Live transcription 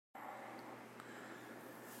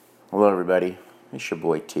Hello everybody, it's your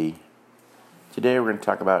boy T. Today we're going to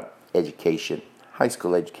talk about education, high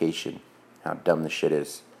school education, how dumb this shit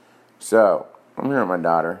is. So, I'm here with my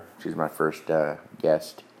daughter, she's my first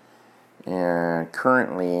guest, and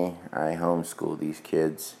currently I homeschool these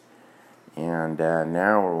kids, and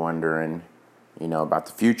now we're wondering, about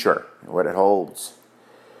the future, what it holds.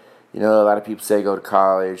 A lot of people say go to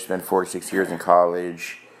college, spend 4 to 6 years in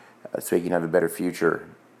college, so you can have a better future,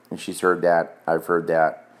 and she's heard that, I've heard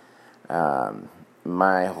that.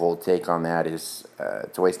 My whole take on that is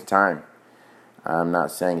it's a waste of time. I'm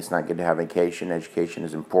not saying it's not good to have vacation. Education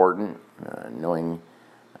is important. Knowing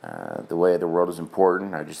the way of the world is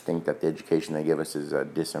important. I just think that the education they give us is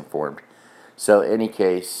disinformed. So, in any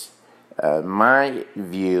case, my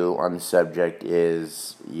view on the subject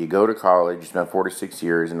is you go to college, you spend 4 to 6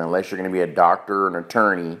 years, and unless you're going to be a doctor or an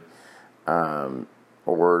attorney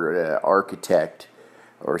or an architect,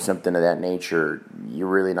 or something of that nature, you're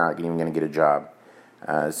really not even going to get a job.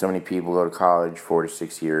 So many people go to college 4 to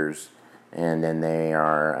 6 years, and then they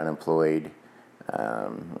are unemployed,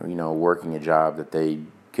 working a job that they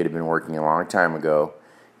could have been working a long time ago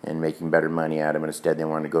and making better money at them, and instead they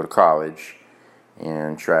want to go to college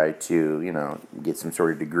and try to, get some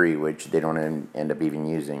sort of degree, which they don't end up even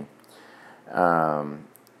using. Now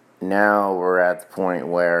we're at the point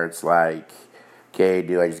where it's like, okay,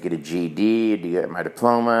 do I just get a GED? Do you get my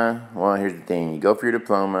diploma? Well, here's the thing. You go for your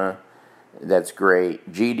diploma. That's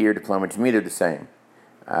great. GED or diploma, to me, they're the same.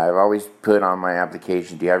 I've always put on my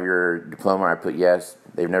application, do you have your diploma? I put yes.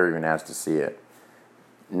 They've never even asked to see it.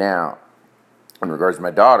 Now, in regards to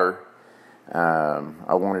my daughter, I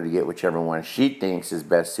want her to get whichever one she thinks is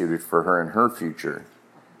best suited for her and her future.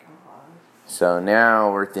 So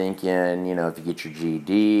now we're thinking, if you get your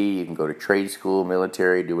GED, you can go to trade school,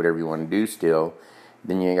 military, do whatever you want to do still.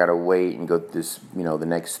 Then you got to wait and go through this, the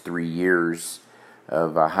next 3 years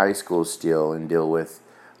of high school still and deal with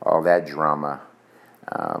all that drama.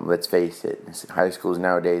 Let's face it, high schools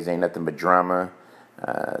nowadays ain't nothing but drama,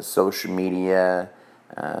 social media,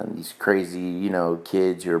 these crazy,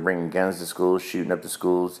 kids who are bringing guns to schools, shooting up the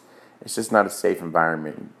schools. It's just not a safe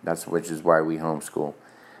environment. Which is why we homeschool.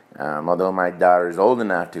 Although my daughter is old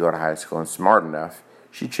enough to go to high school and smart enough,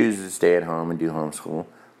 she chooses to stay at home and do homeschool.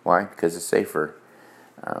 Why? Because it's safer.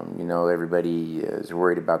 Everybody is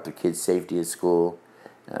worried about their kids' safety at school.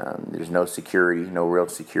 There's no security, no real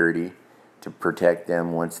security to protect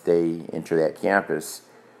them once they enter that campus,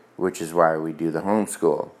 which is why we do the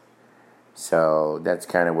homeschool. So that's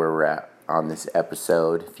kind of where we're at on this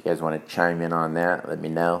episode. If you guys want to chime in on that, let me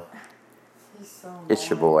know. It's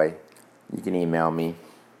your boy. You can email me.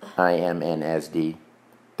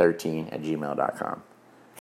 imnsd13@gmail.com.